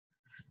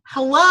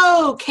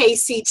Hello,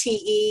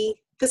 KCTE.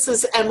 This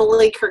is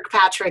Emily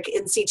Kirkpatrick,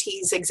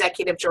 NCTE's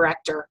Executive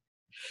Director.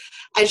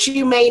 As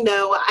you may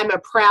know, I'm a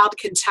proud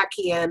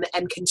Kentuckian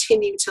and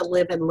continue to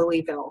live in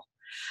Louisville.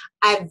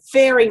 I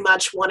very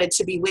much wanted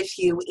to be with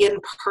you in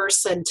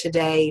person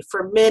today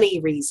for many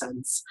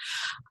reasons.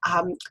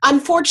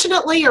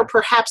 Unfortunately, or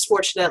perhaps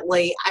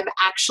fortunately, I'm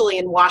actually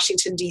in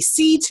Washington,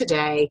 D.C.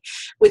 today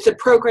with the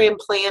program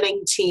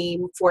planning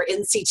team for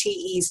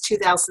NCTE's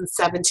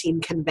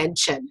 2017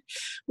 convention.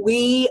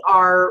 We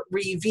are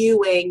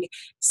reviewing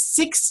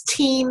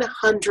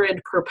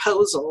 1,600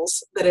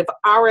 proposals that have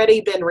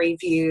already been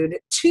reviewed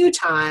 2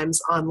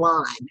 times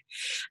online,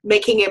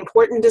 making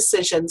important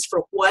decisions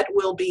for what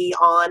will be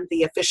on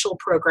the official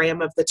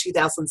program of the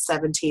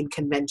 2017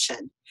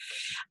 convention.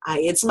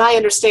 It's my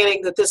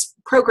understanding that this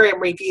program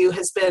review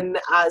has been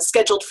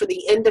scheduled for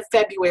the end of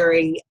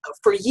February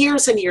for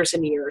years and years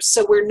and years.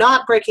 So we're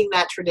not breaking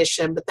that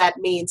tradition, but that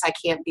means I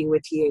can't be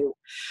with you.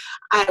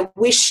 I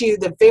wish you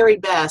the very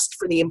best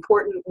for the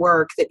important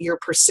work that you're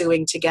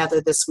pursuing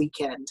together this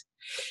weekend.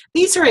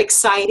 These are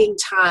exciting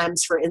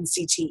times for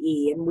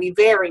NCTE, and we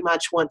very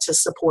much want to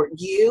support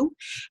you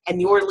and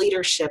your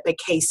leadership at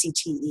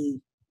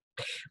KCTE.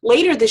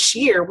 Later this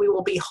year, we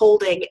will be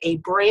holding a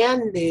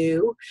brand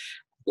new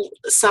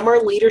summer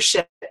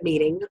leadership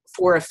meeting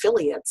for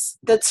affiliates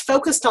that's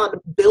focused on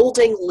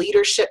building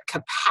leadership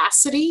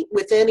capacity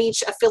within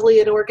each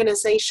affiliate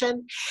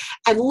organization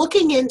and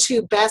looking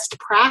into best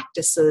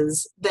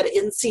practices that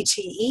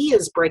NCTE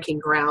is breaking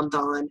ground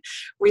on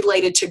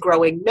related to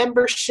growing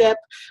membership,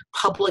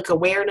 public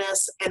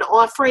awareness, and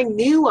offering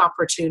new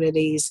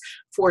opportunities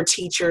for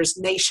teachers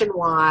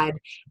nationwide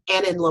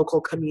and in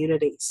local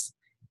communities.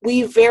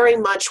 We very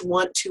much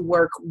want to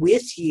work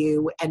with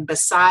you and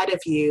beside of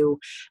you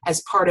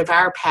as part of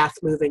our path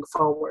moving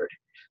forward.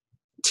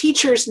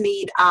 Teachers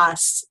need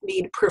us,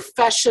 need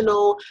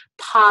professional,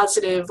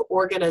 positive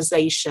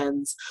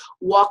organizations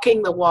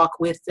walking the walk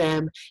with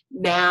them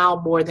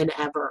now more than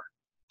ever.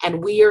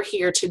 And we are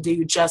here to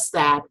do just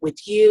that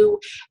with you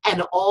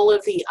and all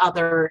of the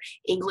other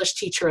English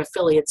teacher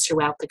affiliates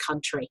throughout the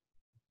country.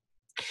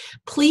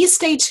 Please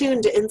stay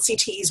tuned to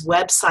NCTE's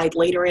website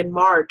later in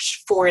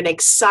March for an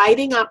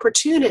exciting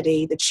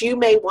opportunity that you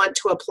may want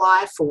to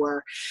apply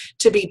for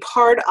to be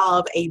part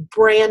of a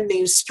brand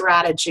new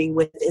strategy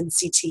with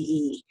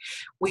NCTE.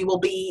 We will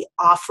be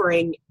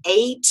offering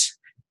 8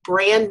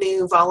 brand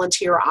new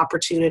volunteer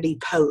opportunity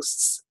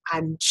posts.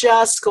 I'm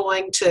just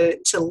going to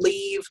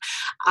leave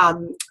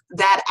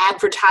that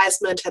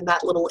advertisement and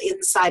that little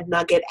inside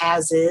nugget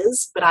as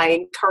is, but I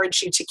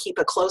encourage you to keep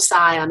a close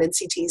eye on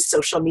NCTE's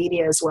social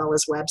media as well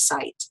as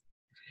website.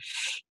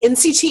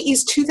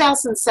 NCTE's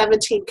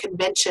 2017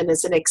 convention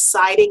is an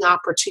exciting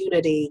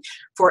opportunity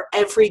for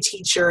every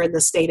teacher in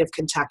the state of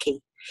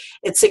Kentucky.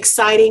 It's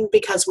exciting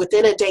because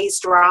within a day's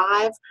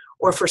drive,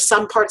 or for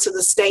some parts of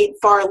the state,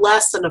 far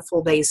less than a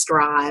full day's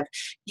drive,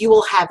 you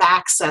will have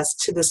access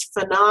to this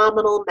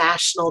phenomenal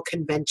national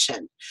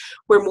convention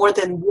where more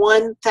than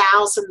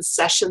 1,000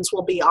 sessions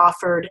will be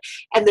offered,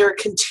 and there are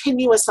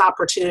continuous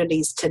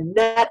opportunities to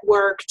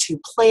network, to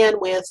plan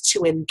with,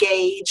 to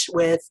engage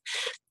with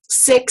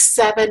 6,000,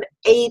 7,000,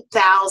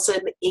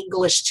 8,000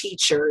 English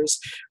teachers,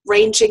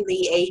 ranging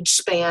the age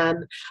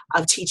span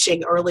of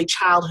teaching early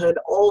childhood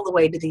all the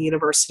way to the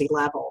university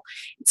level.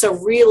 It's a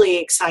really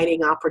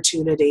exciting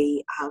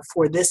opportunity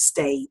for this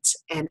state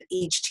and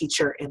each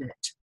teacher in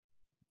it.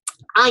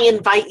 I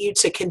invite you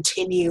to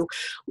continue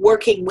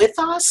working with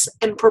us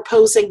and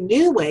proposing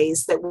new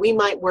ways that we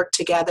might work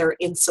together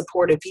in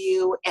support of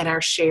you and our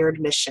shared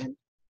mission.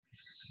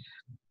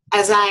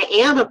 As I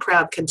am a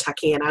proud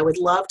Kentuckian, I would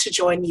love to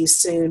join you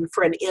soon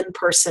for an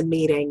in-person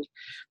meeting,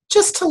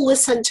 just to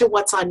listen to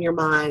what's on your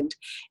mind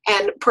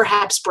and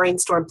perhaps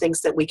brainstorm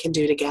things that we can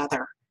do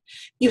together.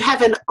 You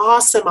have an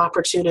awesome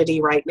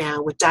opportunity right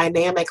now with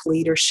dynamic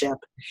leadership,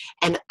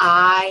 and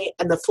I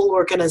and the full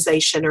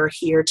organization are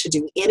here to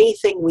do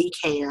anything we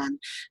can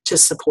to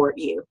support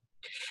you.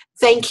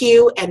 Thank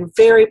you, and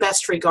very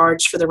best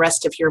regards for the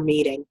rest of your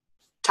meeting.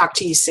 Talk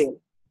to you soon.